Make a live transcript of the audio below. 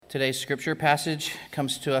Today's scripture passage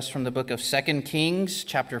comes to us from the book of 2 Kings,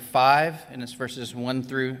 chapter 5, and it's verses 1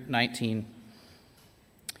 through 19.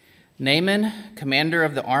 Naaman, commander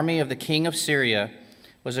of the army of the king of Syria,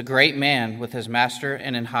 was a great man with his master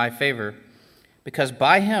and in high favor, because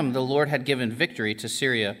by him the Lord had given victory to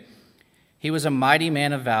Syria. He was a mighty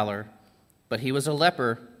man of valor, but he was a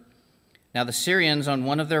leper. Now the Syrians on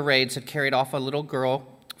one of their raids had carried off a little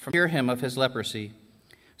girl to cure him of his leprosy.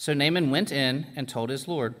 So Naaman went in and told his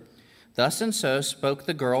lord. Thus and so spoke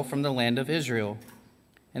the girl from the land of Israel.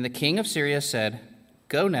 And the king of Syria said,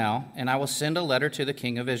 "Go now, and I will send a letter to the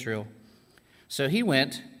king of Israel." So he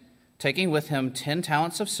went, taking with him 10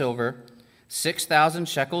 talents of silver, 6,000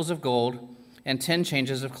 shekels of gold, and 10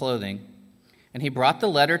 changes of clothing. And he brought the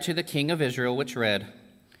letter to the king of Israel, which read,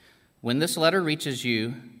 "When this letter reaches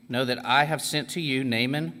you, know that I have sent to you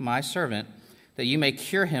Naaman, my servant, that you may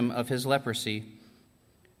cure him of his leprosy."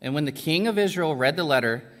 And when the king of Israel read the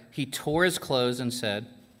letter, he tore his clothes and said,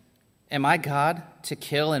 "Am I God to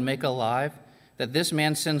kill and make alive, that this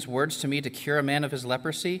man sends words to me to cure a man of his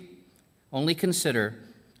leprosy? Only consider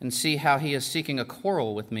and see how he is seeking a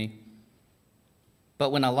quarrel with me." But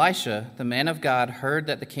when Elisha, the man of God, heard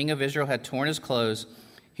that the king of Israel had torn his clothes,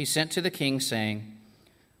 he sent to the king, saying,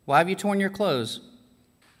 "Why have you torn your clothes?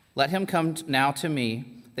 Let him come now to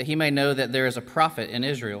me, that he may know that there is a prophet in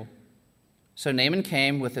Israel." So Naaman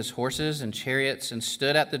came with his horses and chariots and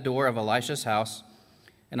stood at the door of Elisha's house.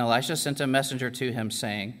 And Elisha sent a messenger to him,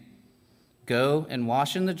 saying, "Go and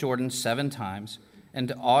wash in the Jordan 7 times,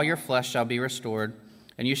 and all your flesh shall be restored,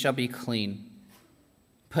 and you shall be clean."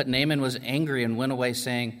 But Naaman was angry and went away,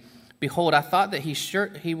 saying, "Behold, I thought that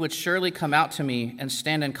he would surely come out to me and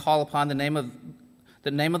stand and call upon the name of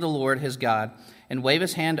the Lord his God, and wave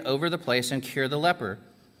his hand over the place and cure the leper.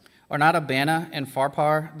 Are not Abana and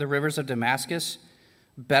Pharpar, the rivers of Damascus,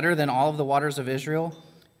 better than all of the waters of Israel?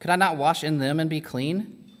 Could I not wash in them and be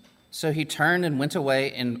clean?" So he turned and went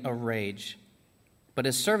away in a rage. But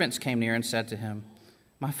his servants came near and said to him,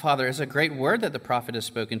 "My father, is a great word that the prophet has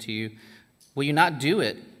spoken to you. Will you not do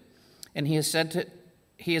it? And he has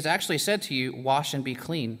actually said to you, 'Wash and be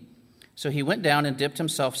clean.'" So he went down and dipped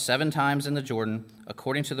himself 7 times in the Jordan,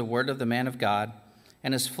 according to the word of the man of God,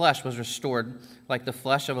 and his flesh was restored like the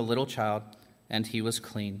flesh of a little child, and he was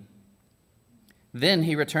clean. Then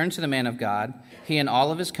he returned to the man of God, he and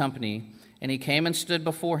all of his company, and he came and stood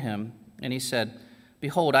before him, and he said,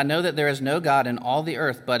 "Behold, I know that there is no God in all the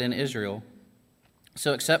earth but in Israel.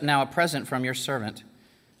 So accept now a present from your servant."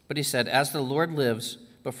 But he said, "As the Lord lives,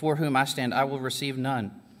 before whom I stand, I will receive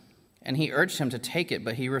none." And he urged him to take it,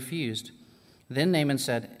 but he refused. Then Naaman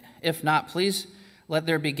said, "If not, please let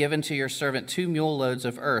there be given to your servant 2 mule loads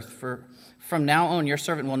of earth, for from now on your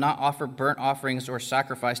servant will not offer burnt offerings or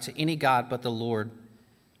sacrifice to any god but the Lord.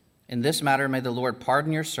 In this matter may the Lord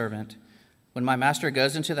pardon your servant. When my master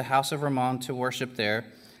goes into the house of Rimmon to worship there,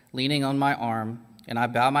 leaning on my arm, and I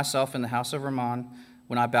bow myself in the house of Rimmon,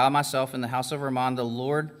 when I bow myself in the house of Rimmon, the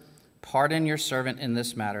Lord pardon your servant in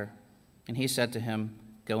this matter." And he said to him,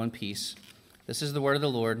 "Go in peace." This is the word of the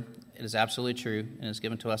Lord. It is absolutely true and is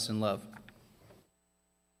given to us in love.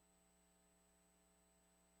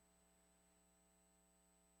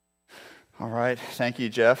 All right. Thank you,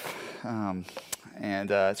 Jeff.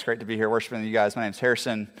 It's great to be here worshiping with you guys. My name's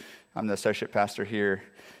Harrison. I'm the associate pastor here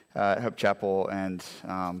at Hope Chapel, and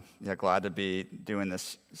glad to be doing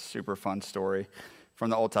this super fun story from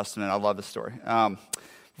the Old Testament. I love this story.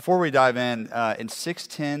 Before we dive in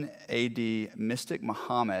 610 AD, mystic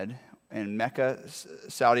Muhammad in Mecca,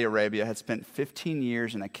 Saudi Arabia, had spent 15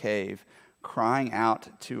 years in a cave crying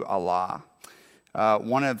out to Allah,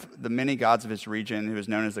 one of the many gods of his region, who is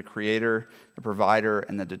known as the creator, the provider,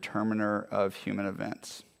 and the determiner of human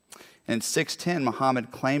events. In 610,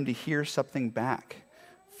 Muhammad claimed to hear something back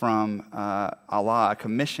from Allah, a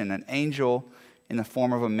commission, an angel in the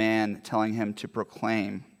form of a man telling him to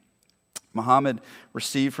proclaim. Muhammad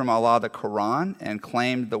received from Allah the Quran and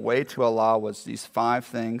claimed the way to Allah was these 5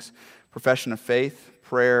 things: profession of faith,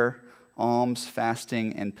 prayer, alms,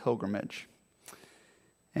 fasting, and pilgrimage.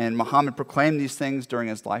 And Muhammad proclaimed these things during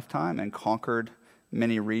his lifetime and conquered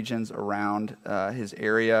many regions around his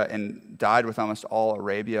area and died with almost all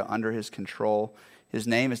Arabia under his control. His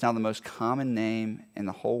name is now the most common name in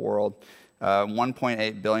the whole world.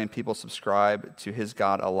 1.8 billion people subscribe to his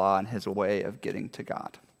God, Allah, and his way of getting to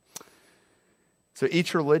God. So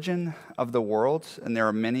each religion of the world, and there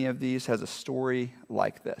are many of these, has a story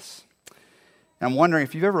like this. And I'm wondering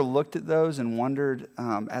if you've ever looked at those and wondered,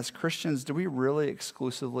 as Christians, do we really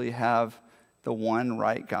exclusively have the one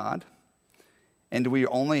right God? And do we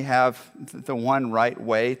only have the one right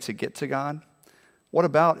way to get to God? What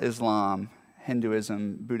about Islam,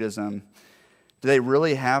 Hinduism, Buddhism, do they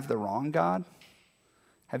really have the wrong God?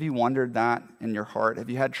 Have you wondered that in your heart? Have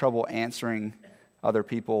you had trouble answering other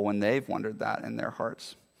people when they've wondered that in their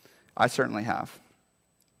hearts? I certainly have.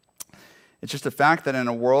 It's just a fact that in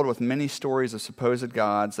a world with many stories of supposed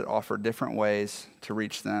gods that offer different ways to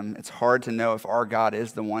reach them, it's hard to know if our God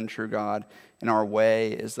is the one true God and our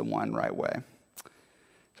way is the one right way.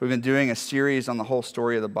 So we've been doing a series on the whole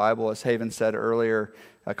story of the Bible, as Haven said earlier,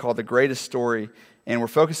 called The Greatest Story. And we're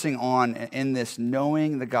focusing on, in this,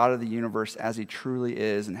 knowing the God of the universe as he truly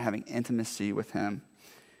is and having intimacy with him.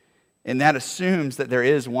 And that assumes that there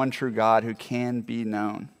is one true God who can be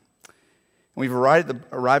known. We've arrived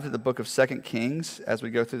at the book of 2 Kings as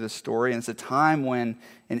we go through this story, and it's a time when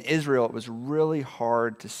in Israel it was really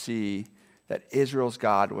hard to see that Israel's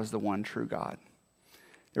God was the one true God.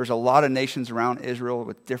 There was a lot of nations around Israel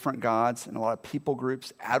with different gods and a lot of people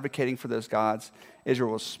groups advocating for those gods.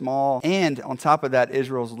 Israel was small, and on top of that,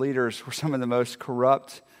 Israel's leaders were some of the most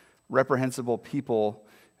corrupt, reprehensible people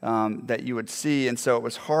that you would see. And so it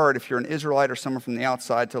was hard if you're an Israelite or someone from the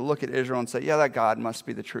outside to look at Israel and say, yeah, that God must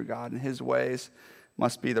be the true God, and his ways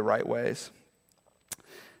must be the right ways.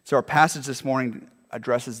 So our passage this morning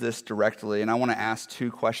addresses this directly, and I want to ask two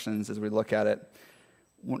questions as we look at it.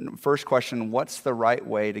 First question, what's the right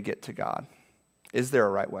way to get to God? Is there a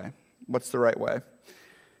right way? What's the right way?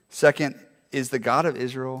 Second, is the God of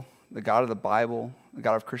Israel, the God of the Bible, the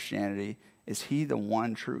God of Christianity, is he the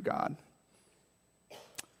one true God?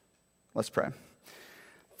 Let's pray.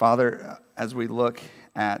 Father, as we look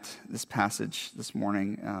at this passage this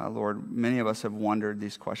morning, Lord, many of us have wondered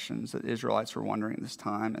these questions that Israelites were wondering at this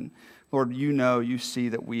time. And Lord, you see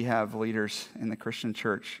that we have leaders in the Christian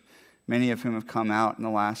church, many of whom have come out in the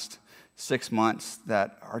last 6 months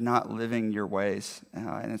that are not living your ways.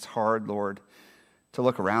 And it's hard, Lord, to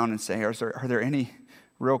look around and say, are there any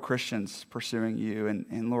real Christians pursuing you?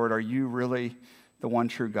 And Lord, are you really the one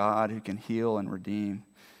true God who can heal and redeem?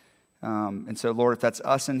 And so, Lord, if that's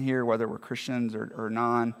us in here, whether we're Christians or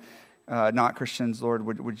not Christians, Lord,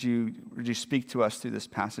 would you speak to us through this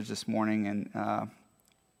passage this morning and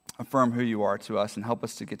affirm who you are to us and help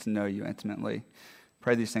us to get to know you intimately.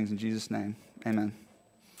 Pray these things in Jesus' name. Amen.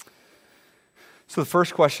 So the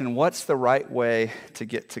first question, what's the right way to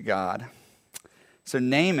get to God? So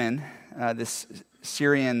Naaman, this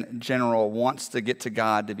Syrian general, wants to get to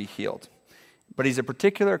God to be healed. But he's a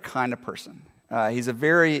particular kind of person. He's a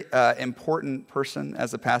very important person,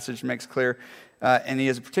 as the passage makes clear, and he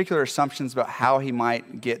has particular assumptions about how he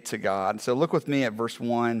might get to God. So look with me at verse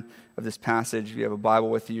 1 of this passage. If you have a Bible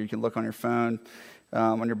with you, you can look on your phone,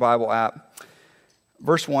 on your Bible app.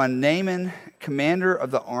 Verse 1, Naaman, commander of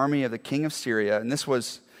the army of the king of Syria, and this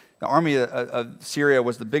was, the army of Syria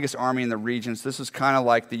was the biggest army in the region, so this was kind of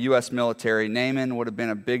like the U.S. military. Naaman would have been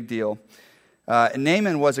a big deal. And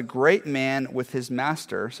Naaman was a great man with his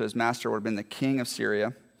master, so his master would have been the king of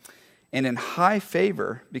Syria, and in high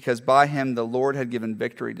favor, because by him the Lord had given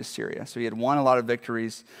victory to Syria. So he had won a lot of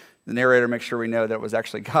victories. The narrator makes sure we know that it was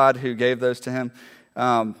actually God who gave those to him.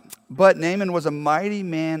 But Naaman was a mighty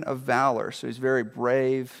man of valor, so he's very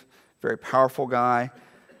brave, very powerful guy,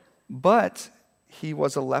 but he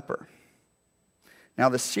was a leper. Now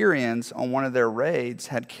the Syrians, on one of their raids,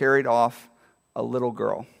 had carried off a little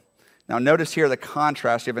girl. Now notice here the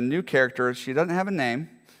contrast. You have a new character. She doesn't have a name.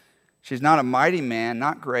 She's not a mighty man,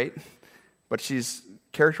 not great, but she's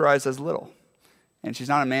characterized as little. And she's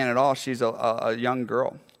not a man at all. She's a young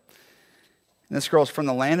girl. And this girl's from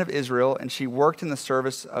the land of Israel, and she worked in the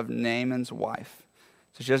service of Naaman's wife.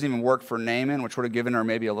 So she doesn't even work for Naaman, which would have given her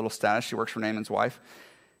maybe a little status. She works for Naaman's wife.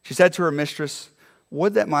 She said to her mistress,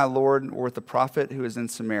 "Would that my Lord were with the prophet who is in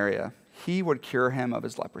Samaria. He would cure him of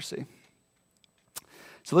his leprosy."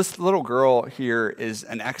 So this little girl here is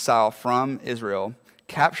an exile from Israel,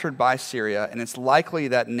 captured by Syria, and it's likely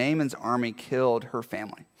that Naaman's army killed her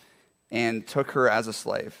family and took her as a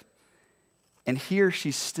slave. And here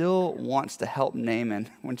she still wants to help Naaman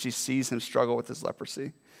when she sees him struggle with his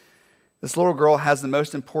leprosy. This little girl has the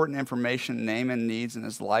most important information Naaman needs in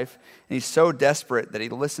his life, and he's so desperate that he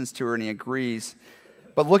listens to her and he agrees.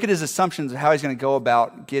 But look at his assumptions of how he's going to go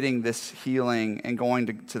about getting this healing and going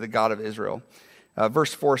to the God of Israel.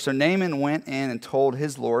 Verse 4, so Naaman went in and told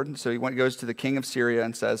his Lord, so he goes to the king of Syria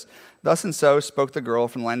and says, "Thus and so spoke the girl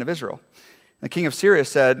from the land of Israel." And the king of Syria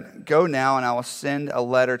said, "Go now, and I will send a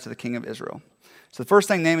letter to the king of Israel." So the first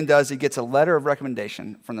thing Naaman does, he gets a letter of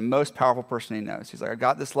recommendation from the most powerful person he knows. He's like, "I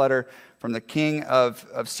got this letter from the king of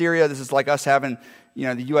Syria." This is like us having,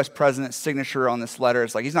 the U.S. president's signature on this letter.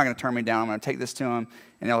 It's like, he's not going to turn me down. I'm going to take this to him,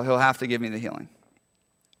 and he'll have to give me the healing.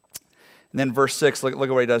 And then verse 6, look at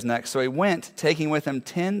what he does next. So he went, taking with him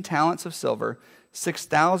 10 talents of silver,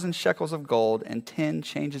 6,000 shekels of gold, and 10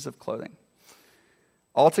 changes of clothing.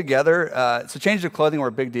 Altogether, so changes of clothing were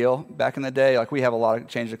a big deal back in the day. Like, we have a lot of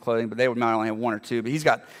changes of clothing, but they might only have one or two. But he's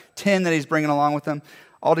got 10 that he's bringing along with him.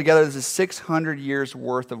 Altogether, this is 600 years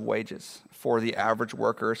worth of wages for the average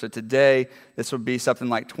worker. So today, this would be something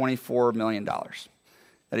like $24 million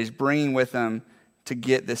that he's bringing with him to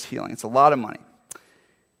get this healing. It's a lot of money.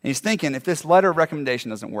 And he's thinking, if this letter of recommendation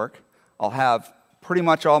doesn't work, I'll have pretty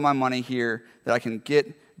much all my money here that I can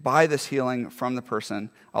get, buy this healing from the person.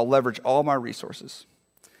 I'll leverage all my resources.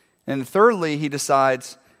 And thirdly, he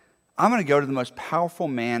decides, I'm going to go to the most powerful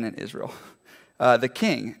man in Israel, the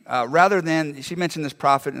king. Rather than, she mentioned this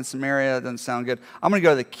prophet in Samaria, it doesn't sound good. I'm going to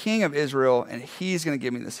go to the king of Israel, and he's going to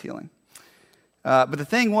give me this healing. But the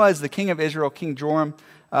thing was, the king of Israel, King Joram,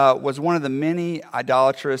 was one of the many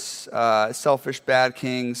idolatrous, selfish, bad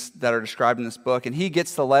kings that are described in this book. And he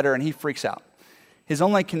gets the letter and he freaks out. This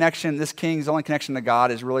king's only connection to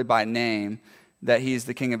God is really by name, that he's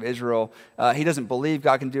the king of Israel. He doesn't believe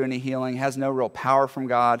God can do any healing, has no real power from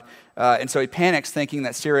God. And so he panics thinking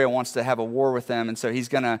that Syria wants to have a war with them. And so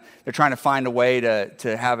they're trying to find a way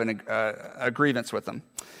to have a grievance with them.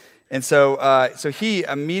 And so he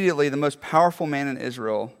immediately, the most powerful man in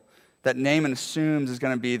Israel, that Naaman assumes is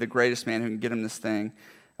going to be the greatest man who can get him this thing,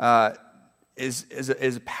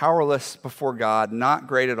 is powerless before God, not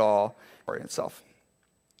great at all for itself.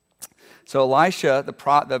 So Elisha,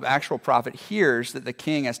 the actual prophet, hears that the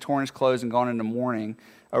king has torn his clothes and gone into mourning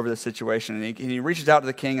over the situation. And he reaches out to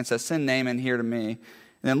the king and says, send Naaman here to me. And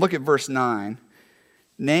then look at verse 9.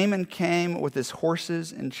 Naaman came with his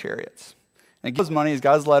horses and chariots. And he gives money, he's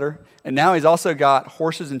got his letter, and now he's also got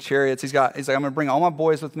horses and chariots. He's like, I'm going to bring all my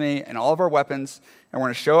boys with me and all of our weapons, and we're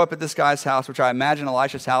going to show up at this guy's house, which I imagine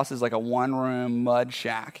Elisha's house is like a one-room mud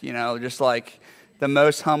shack, just like the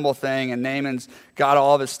most humble thing. And Naaman's got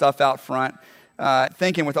all of his stuff out front,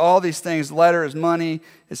 thinking with all these things, letter, his money,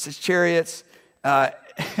 his chariots.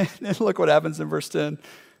 And look what happens in verse 10.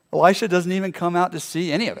 Elisha doesn't even come out to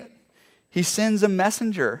see any of it. He sends a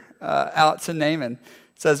messenger out to Naaman.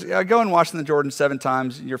 Says, go and wash in the Jordan 7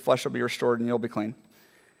 times, your flesh will be restored and you'll be clean.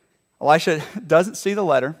 Elisha doesn't see the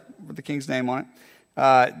letter with the king's name on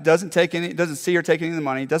it, doesn't see or take any of the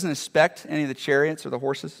money, doesn't inspect any of the chariots or the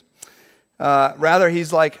horses. Rather,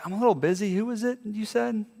 he's like, I'm a little busy. Who was it you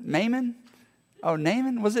said? Naaman? Oh,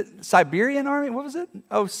 Naaman? Was it Siberian army? What was it?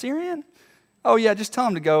 Oh, Syrian? Oh, yeah, just tell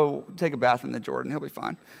him to go take a bath in the Jordan. He'll be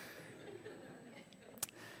fine.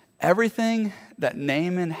 Everything that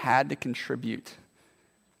Naaman had to contribute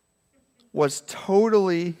was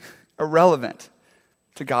totally irrelevant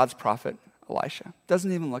to God's prophet Elisha.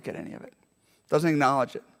 Doesn't even look at any of it. Doesn't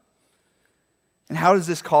acknowledge it. And how does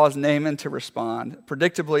this cause Naaman to respond?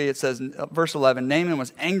 Predictably, it says in verse 11, Naaman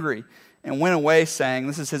was angry and went away saying,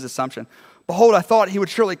 this is his assumption, behold, I thought he would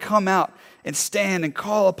surely come out and stand and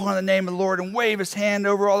call upon the name of the Lord and wave his hand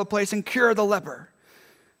over all the place and cure the leper.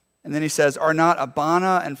 And then he says, are not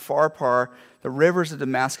Abana and Pharpar, the rivers of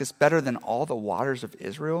Damascus, better than all the waters of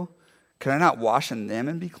Israel? Could I not wash in them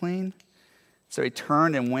and be clean? So he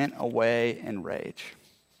turned and went away in rage.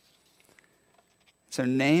 So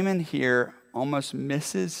Naaman here almost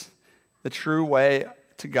misses the true way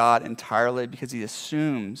to God entirely because he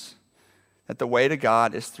assumes that the way to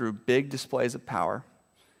God is through big displays of power,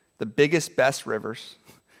 the biggest, best rivers,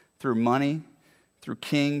 through money, through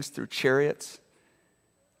kings, through chariots.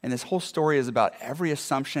 And this whole story is about every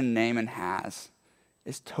assumption Naaman has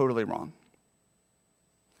is totally wrong.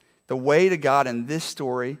 The way to God in this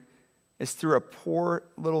story is through a poor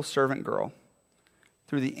little servant girl,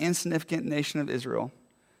 through the insignificant nation of Israel,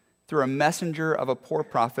 through a messenger of a poor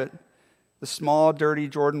prophet, the small, dirty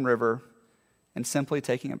Jordan River, and simply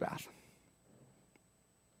taking a bath.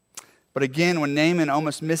 But again, when Naaman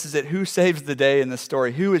almost misses it, who saves the day in this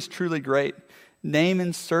story? Who is truly great?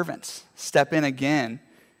 Naaman's servants step in again.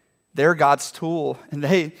 They're God's tool, and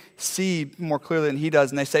they see more clearly than he does,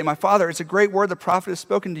 and they say, my father, it's a great word the prophet has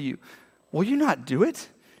spoken to you. Will you not do it?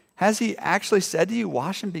 Has he actually said to you,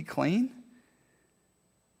 wash and be clean?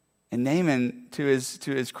 And Naaman, to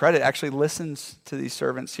his credit, actually listens to these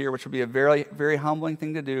servants here, which would be a very, very humbling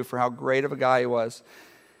thing to do for how great of a guy he was.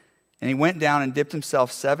 And he went down and dipped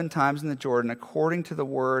himself 7 times in the Jordan according to the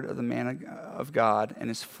word of the man of God, and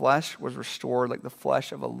his flesh was restored like the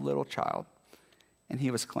flesh of a little child. And he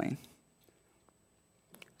was clean.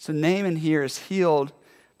 So Naaman here is healed,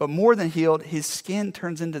 but more than healed, his skin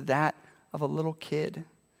turns into that of a little kid.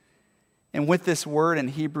 And with this word in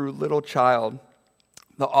Hebrew, little child,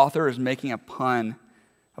 the author is making a pun,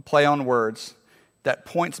 a play on words, that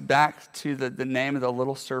points back to the name of the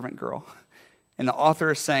little servant girl And the author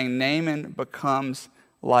is saying Naaman becomes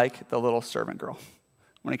like the little servant girl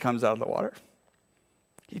when he comes out of the water.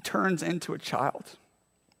 He turns into a child.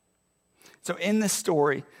 So in this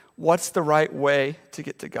story, what's the right way to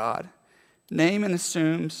get to God? Naaman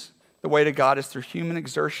assumes the way to God is through human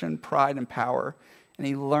exertion, pride, and power. And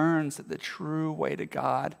he learns that the true way to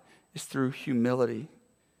God is through humility.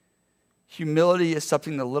 Humility is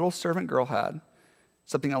something the little servant girl had,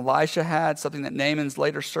 something Elisha had, something that Naaman's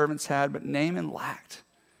later servants had, but Naaman lacked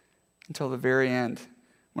until the very end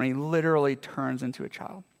when he literally turns into a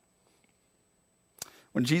child.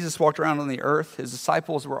 When Jesus walked around on the earth, his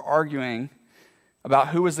disciples were arguing about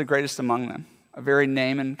who was the greatest among them, a very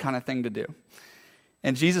Naaman kind of thing to do.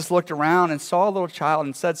 And Jesus looked around and saw a little child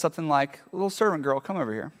and said something like, "Little servant girl, come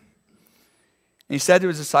over here." And he said to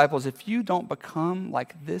his disciples, "If you don't become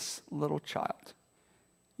like this little child,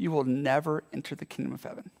 you will never enter the kingdom of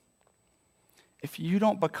heaven." If you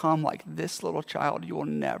don't become like this little child, you will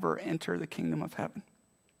never enter the kingdom of heaven.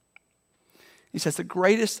 He says, the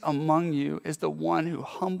greatest among you is the one who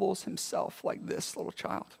humbles himself like this little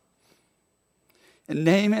child. And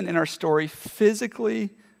Naaman in our story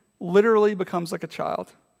physically, literally becomes like a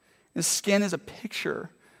child. His skin is a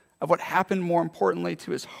picture of what happened, more importantly,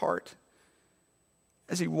 to his heart.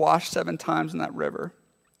 As he washed 7 times in that river,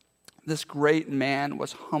 this great man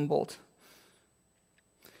was humbled.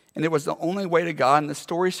 And it was the only way to God. And the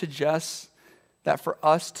story suggests that for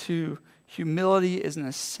us too, humility is an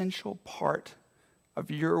essential part of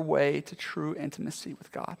your way to true intimacy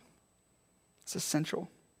with God. It's essential.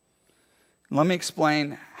 And let me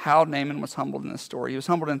explain how Naaman was humbled in this story. He was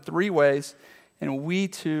humbled in 3 ways, and we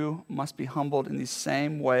too must be humbled in these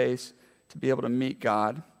same ways to be able to meet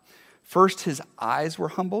God. First, his eyes were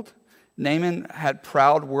humbled. Naaman had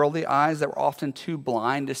proud, worldly eyes that were often too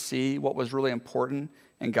blind to see what was really important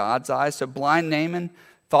in God's eyes. So blind Naaman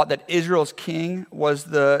thought that Israel's king was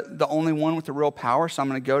the only one with the real power, so I'm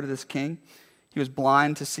going to go to this king. He was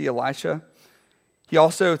blind to see Elisha. He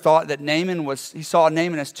also thought that he saw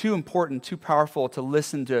Naaman as too important, too powerful to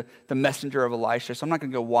listen to the messenger of Elisha. So I'm not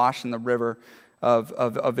going to go wash in the river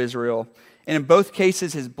of Israel. And in both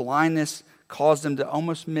cases, his blindness caused him to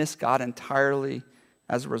almost miss God entirely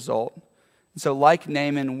as a result. And so like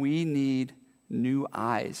Naaman, we need new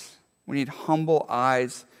eyes. We need humble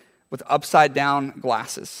eyes with upside down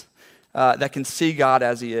glasses that can see God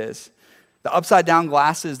as he is. The upside down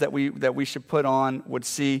glasses that we should put on would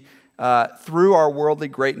see through our worldly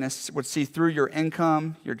greatness, would see through your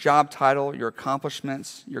income, your job title, your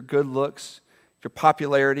accomplishments, your good looks, your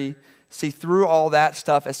popularity, see through all that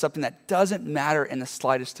stuff as something that doesn't matter in the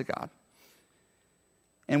slightest to God.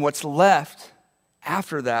 And what's left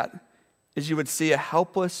after that is you would see a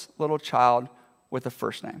helpless little child with a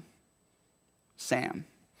first name. Sam,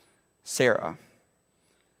 Sarah.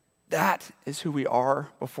 That is who we are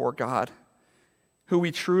before God, who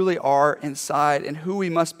we truly are inside, and who we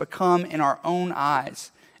must become in our own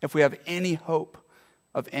eyes if we have any hope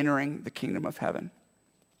of entering the kingdom of heaven.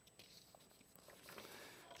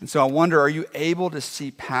 And so I wonder, are you able to see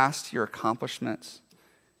past your accomplishments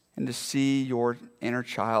and to see your inner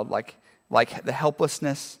child, like the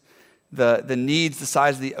helplessness, the needs the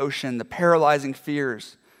size of the ocean, the paralyzing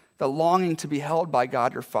fears, the longing to be held by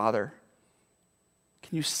God your Father?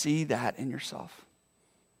 Can you see that in yourself?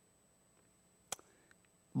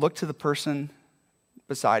 Look to the person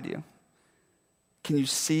beside you. Can you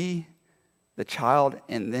see the child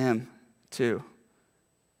in them too?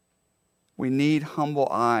 We need humble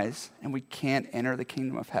eyes, and we can't enter the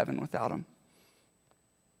kingdom of heaven without them.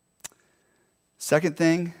 Second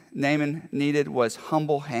thing Naaman needed was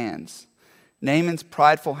humble hands. Naaman's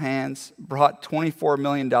prideful hands brought $24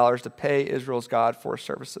 million to pay Israel's God for his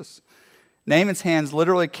services. Naaman's hands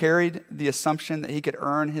literally carried the assumption that he could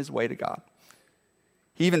earn his way to God.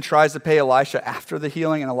 He even tries to pay Elisha after the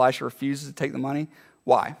healing, and Elisha refuses to take the money.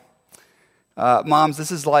 Why? Moms,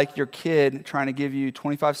 this is like your kid trying to give you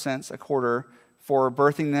 25 cents a quarter for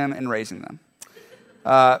birthing them and raising them.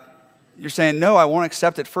 You're saying, no, I won't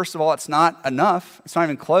accept it. First of all, it's not enough. It's not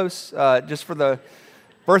even close. Just for the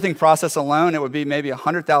birthing process alone, it would be maybe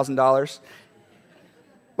 $100,000.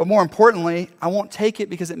 But more importantly, I won't take it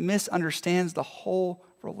because it misunderstands the whole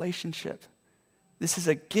relationship. This is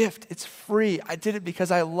a gift. It's free. I did it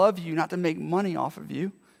because I love you, not to make money off of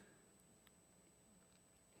you.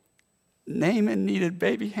 Naaman needed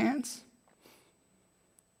baby hands,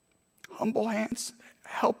 humble hands,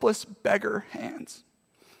 helpless beggar hands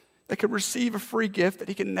that could receive a free gift that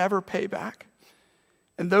he can never pay back.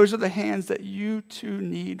 And those are the hands that you too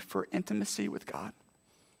need for intimacy with God.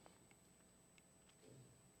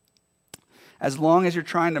 As long as you're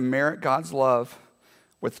trying to merit God's love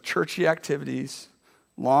with churchy activities,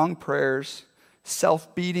 long prayers,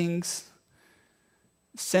 self-beatings,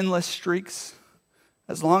 sinless streaks,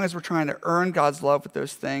 as long as we're trying to earn God's love with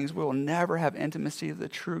those things, we will never have intimacy with the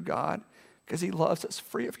true God because he loves us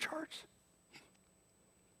free of charge.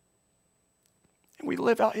 And we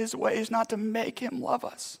live out his ways not to make him love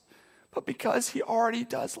us, but because he already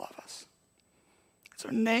does love us. So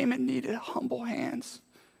Naaman needed humble hands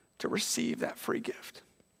to receive that free gift.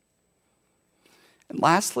 And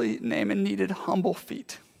lastly, Naaman needed humble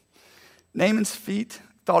feet. Naaman's feet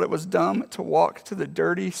thought it was dumb to walk to the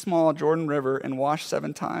dirty, small Jordan River and wash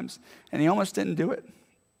 7 times, and he almost didn't do it.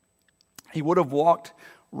 He would have walked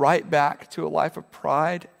right back to a life of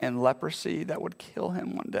pride and leprosy that would kill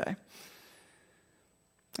him one day.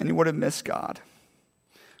 And he would have missed God.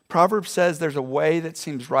 Proverbs says there's a way that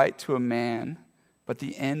seems right to a man, but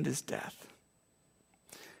the end is death.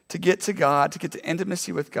 To get to God, to get to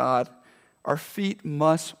intimacy with God, our feet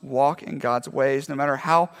must walk in God's ways, no matter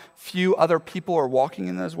how few other people are walking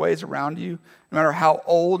in those ways around you, no matter how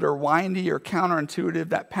old or windy or counterintuitive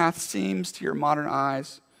that path seems to your modern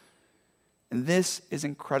eyes. And this is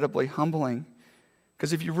incredibly humbling,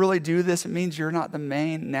 because if you really do this, it means you're not the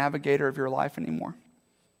main navigator of your life anymore.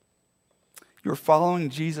 You're following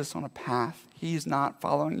Jesus on a path. He's not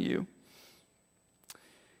following you.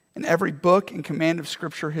 In every book and command of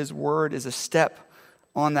Scripture, his word is a step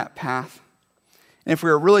on that path. And if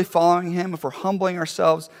we are really following him, if we're humbling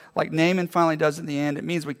ourselves like Naaman finally does in the end, it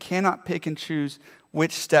means we cannot pick and choose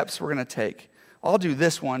which steps we're going to take. I'll do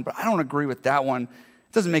this one, but I don't agree with that one.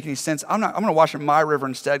 It doesn't make any sense. I'm going to wash in my river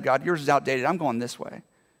instead, God. Yours is outdated. I'm going this way.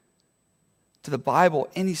 To the Bible,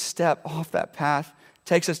 any step off that path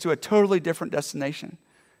takes us to a totally different destination,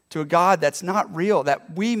 to a God that's not real,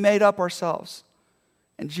 that we made up ourselves.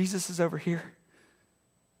 And Jesus is over here.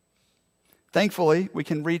 Thankfully, we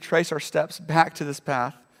can retrace our steps back to this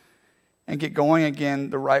path and get going again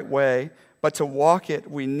the right way. But to walk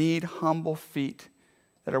it, we need humble feet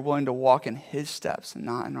that are willing to walk in his steps and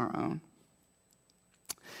not in our own.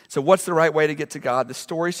 So what's the right way to get to God? The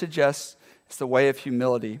story suggests it's the way of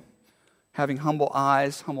humility, having humble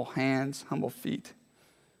eyes, humble hands, humble feet.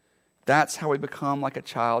 That's how we become like a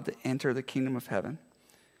child to enter the kingdom of heaven.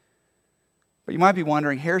 But you might be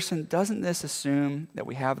wondering, Harrison, doesn't this assume that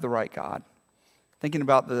we have the right God? Thinking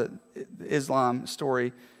about the Islam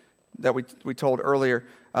story that we told earlier,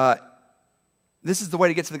 this is the way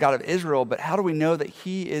to get to the God of Israel, but how do we know that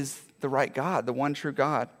he is the right God, the one true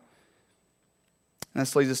God? And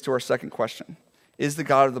this leads us to our second question. Is the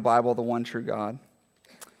God of the Bible the one true God?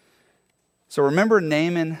 So remember,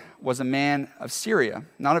 Naaman was a man of Syria,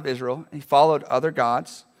 not of Israel. He followed other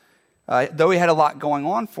gods. Though he had a lot going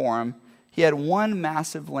on for him, he had one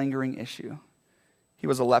massive lingering issue. He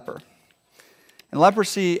was a leper. And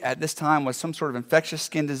leprosy at this time was some sort of infectious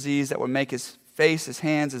skin disease that would make his face, his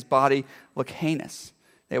hands, his body look heinous.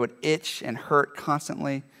 They would itch and hurt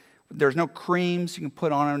constantly. There's no creams you can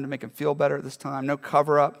put on him to make him feel better at this time, no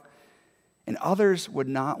cover-up. And others would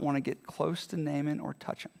not want to get close to Naaman or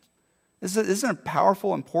touch him. This is a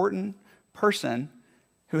powerful, important person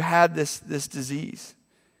who had this disease.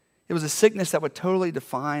 It was a sickness that would totally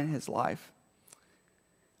define his life.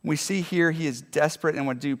 We see here he is desperate and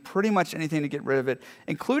would do pretty much anything to get rid of it,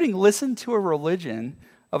 including listen to a religion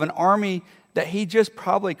of an army that he just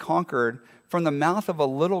probably conquered from the mouth of a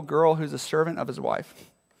little girl who's a servant of his wife.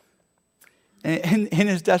 And in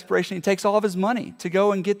his desperation, he takes all of his money to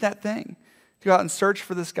go and get that thing, to go out and search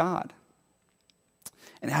for this God.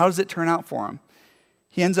 And how does it turn out for him?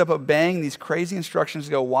 He ends up obeying these crazy instructions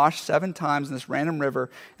to go wash 7 times in this random river.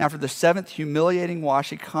 And after the 7th humiliating wash,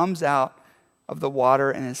 he comes out of the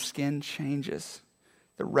water and his skin changes.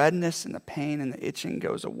 The redness and the pain and the itching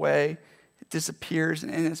goes away. It disappears,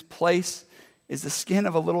 and in its place is the skin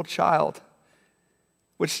of a little child,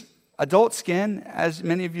 which adult skin, as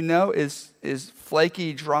many of you know, is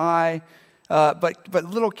flaky, dry, but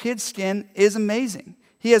little kid's skin is amazing.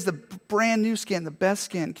 He has the brand new skin, the best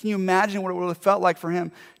skin. Can you imagine what it would have felt like for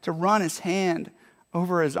him to run his hand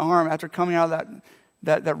over his arm after coming out of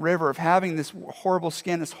that river, of having this horrible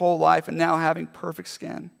skin his whole life and now having perfect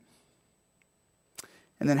skin?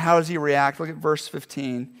 And then how does he react? Look at verse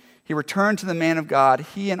 15. He returned to the man of God,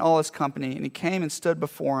 he and all his company, and he came and stood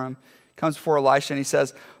before him. Comes before Elisha, and he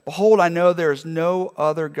says, "Behold, I know there is no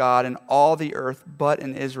other God in all the earth but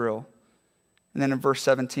in Israel." And then in verse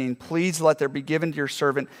 17, "Please let there be given to your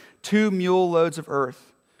servant 2 mule loads of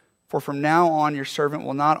earth. For from now on your servant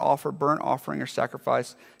will not offer burnt offering or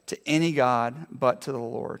sacrifice to any god but to the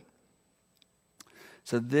Lord."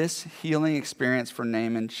 So this healing experience for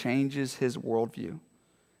Naaman changes his worldview.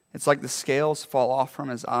 It's like the scales fall off from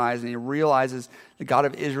his eyes, and he realizes the God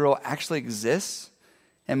of Israel actually exists.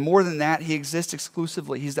 And more than that, he exists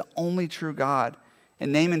exclusively. He's the only true God.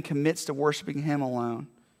 And Naaman commits to worshiping him alone.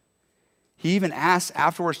 He even asks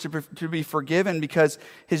afterwards to be forgiven because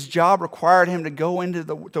his job required him to go into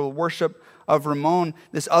the worship of Rimmon,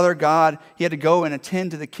 this other god. He had to go and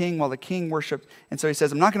attend to the king while the king worshiped. And so he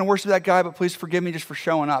says, I'm not going to worship that guy, but please forgive me just for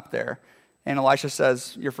showing up there. And Elisha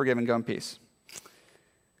says, you're forgiven, go in peace.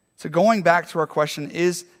 So going back to our question,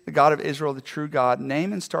 is the God of Israel the true God?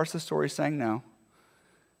 Naaman starts the story saying no,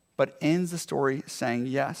 but ends the story saying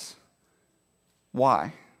yes.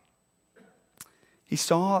 Why? He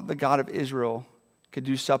saw the God of Israel could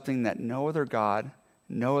do something that no other God,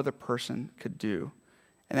 no other person could do,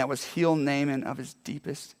 and that was heal Naaman of his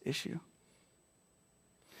deepest issue.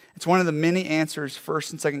 It's one of the many answers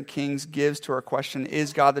 1st and 2nd Kings gives to our question,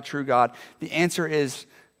 is God the true God? The answer is,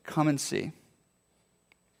 come and see.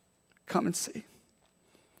 Come and see.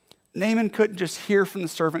 Naaman couldn't just hear from the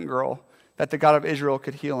servant girl that the God of Israel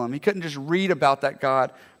could heal him. He couldn't just read about that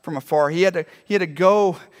God from afar. He had to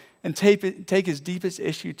go and take his deepest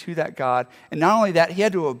issue to that God. And not only that, he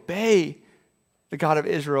had to obey the God of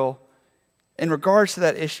Israel in regards to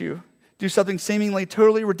that issue. Do something seemingly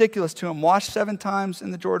totally ridiculous to him. Wash 7 times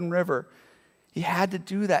in the Jordan River. He had to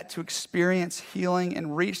do that to experience healing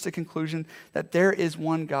and reach the conclusion that there is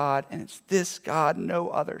one God, and it's this God, no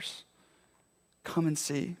others. Come and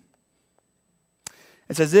see.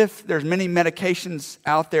 It's as if there's many medications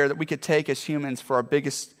out there that we could take as humans for our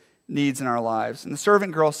biggest needs in our lives. And the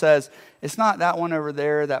servant girl says, it's not that one over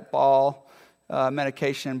there, that ball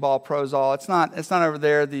medication, ball Prozol. It's not over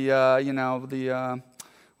there,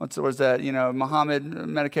 what was that, Muhammad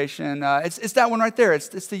medication. It's that one right there.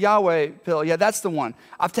 It's the Yahweh pill. Yeah, that's the one.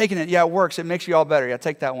 I've taken it. Yeah, it works. It makes you all better. Yeah,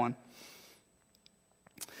 take that one.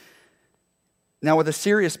 Now, with a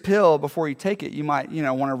serious pill, before you take it, you might,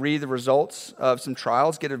 want to read the results of some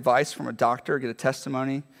trials, get advice from a doctor, get a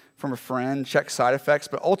testimony from a friend, check side effects.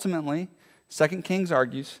 But ultimately, 2 Kings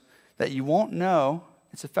argues that you won't know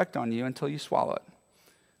its effect on you until you swallow it.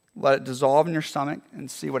 Let it dissolve in your stomach and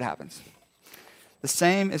see what happens. The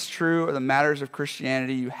same is true of the matters of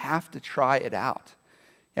Christianity. You have to try it out.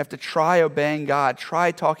 You have to try obeying God,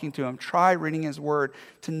 try talking to him, try reading his word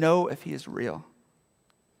to know if he is real.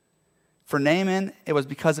 For Naaman, it was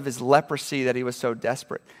because of his leprosy that he was so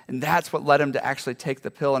desperate. And that's what led him to actually take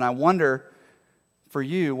the pill. And I wonder, for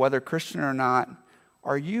you, whether Christian or not,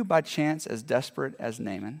 are you by chance as desperate as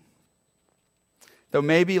Naaman? Though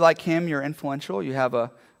maybe like him, you're influential, you have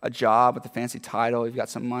a job with a fancy title, you've got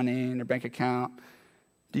some money in your bank account.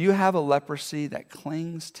 Do you have a leprosy that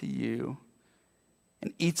clings to you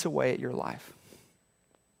and eats away at your life?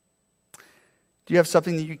 Do you have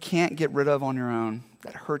something that you can't get rid of on your own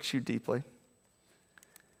that hurts you deeply?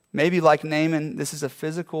 Maybe like Naaman, this is a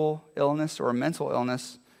physical illness or a mental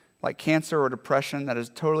illness, like cancer or depression that has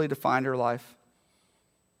totally defined your life.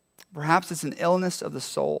 Perhaps it's an illness of the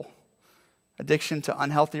soul, addiction to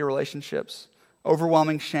unhealthy relationships,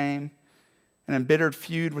 overwhelming shame, an embittered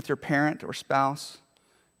feud with your parent or spouse,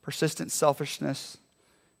 persistent selfishness,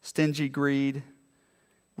 stingy greed,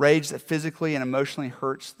 rage that physically and emotionally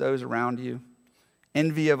hurts those around you,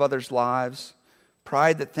 envy of others' lives,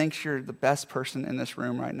 pride that thinks you're the best person in this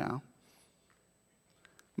room right now.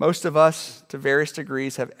 Most of us, to various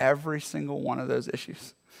degrees, have every single one of those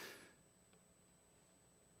issues.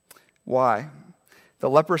 Why? The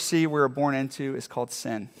leprosy we were born into is called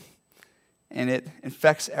sin. And it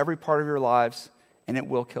infects every part of your lives, and it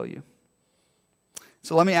will kill you.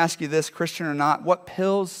 So let me ask you this, Christian or not, what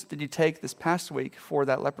pills did you take this past week for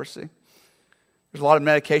that leprosy? There's a lot of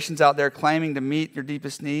medications out there claiming to meet your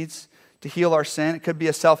deepest needs, to heal our sin. It could be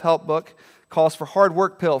a self-help book, calls for hard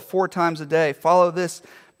work pill 4 times a day. Follow this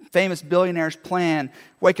famous billionaire's plan.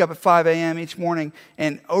 Wake up at 5 a.m. each morning,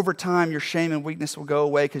 and over time, your shame and weakness will go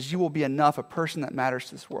away because you will be enough, a person that matters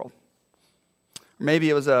to this world. Or maybe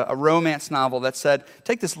it was a romance novel that said,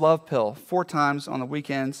 take this love pill 4 times on the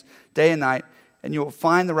weekends, day and night, and you will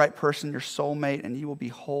find the right person, your soulmate, and you will be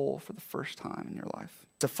whole for the first time in your life.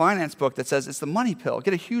 It's a finance book that says it's the money pill.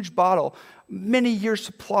 Get a huge bottle, many years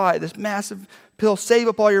supply, this massive pill. Save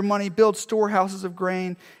up all your money, build storehouses of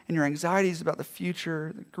grain, and your anxieties about the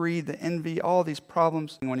future, the greed, the envy, all these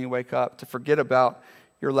problems when you wake up to forget about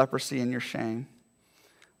your leprosy and your shame.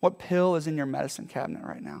 What pill is in your medicine cabinet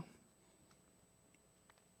right now?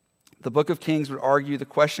 The book of Kings would argue the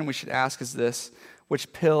question we should ask is this: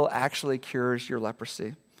 which pill actually cures your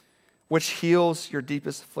leprosy? Which heals your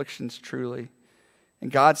deepest afflictions truly? And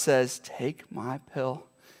God says, take my pill.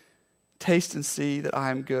 Taste and see that I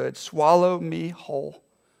am good. Swallow me whole.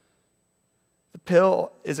 The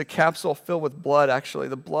pill is a capsule filled with blood, actually,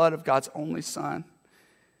 the blood of God's only Son,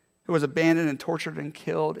 who was abandoned and tortured and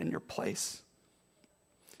killed in your place.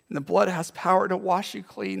 And the blood has power to wash you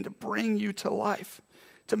clean, to bring you to life,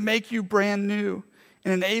 to make you brand new,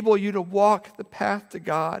 and enable you to walk the path to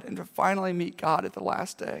God and to finally meet God at the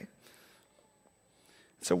last day.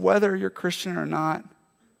 So whether you're Christian or not,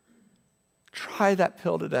 try that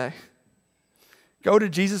pill today. Go to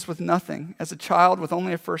Jesus with nothing, as a child with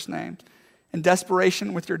only a first name, in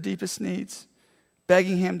desperation with your deepest needs,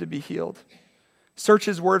 begging him to be healed. Search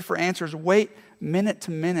his word for answers. Wait minute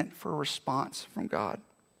to minute for a response from God.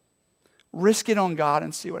 Risk it on God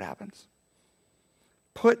and see what happens.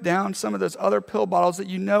 Put down some of those other pill bottles that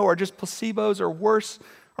you know are just placebos or worse,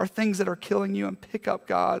 are things that are killing you, and pick up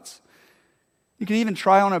God's. You can even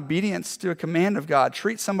try on obedience to a command of God.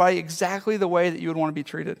 Treat somebody exactly the way that you would want to be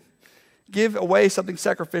treated. Give away something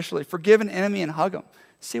sacrificially. Forgive an enemy and hug them.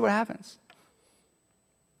 See what happens.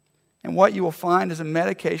 And what you will find is a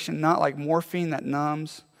medication not like morphine that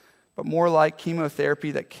numbs, but more like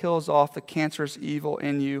chemotherapy that kills off the cancerous evil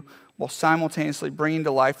in you while simultaneously bringing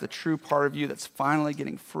to life the true part of you that's finally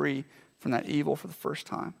getting free from that evil for the first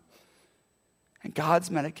time. And God's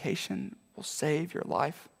medication will save your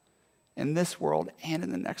life in this world and in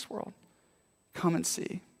the next world. Come and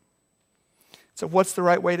see. So what's the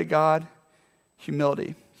right way to God?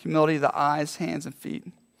 Humility. Humility, the eyes, hands, and feet.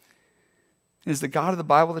 Is the God of the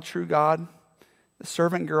Bible the true God? The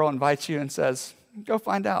servant girl invites you and says, go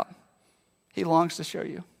find out. He longs to show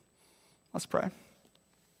you. Let's pray.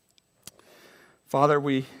 Father,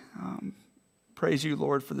 we praise you,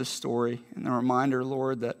 Lord, for this story and the reminder,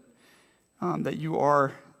 Lord, that you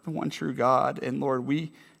are the one true God. And Lord,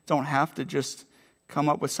 we don't have to just come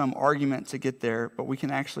up with some argument to get there, but we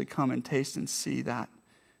can actually come and taste and see that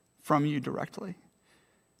from you directly.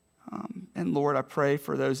 And Lord, I pray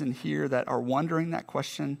for those in here that are wondering that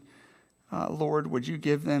question. Lord, would you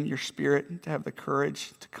give them your Spirit to have the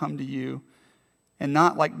courage to come to you and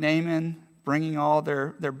not like Naaman, bringing all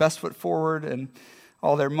their best foot forward and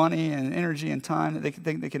all their money and energy and time that they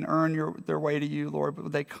think they can earn their way to you, Lord, but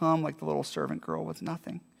would they come like the little servant girl with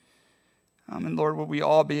nothing? And Lord, would we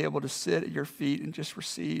all be able to sit at your feet and just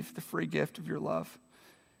receive the free gift of your love?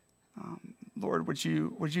 Lord, would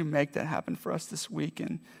you make that happen for us this week?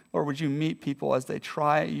 And Lord, would you meet people as they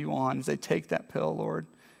try you on, as they take that pill, Lord?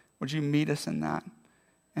 Would you meet us in that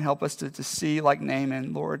and help us to see like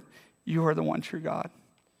Naaman, Lord, you are the one true God.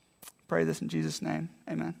 Pray this in Jesus' name.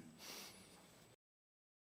 Amen.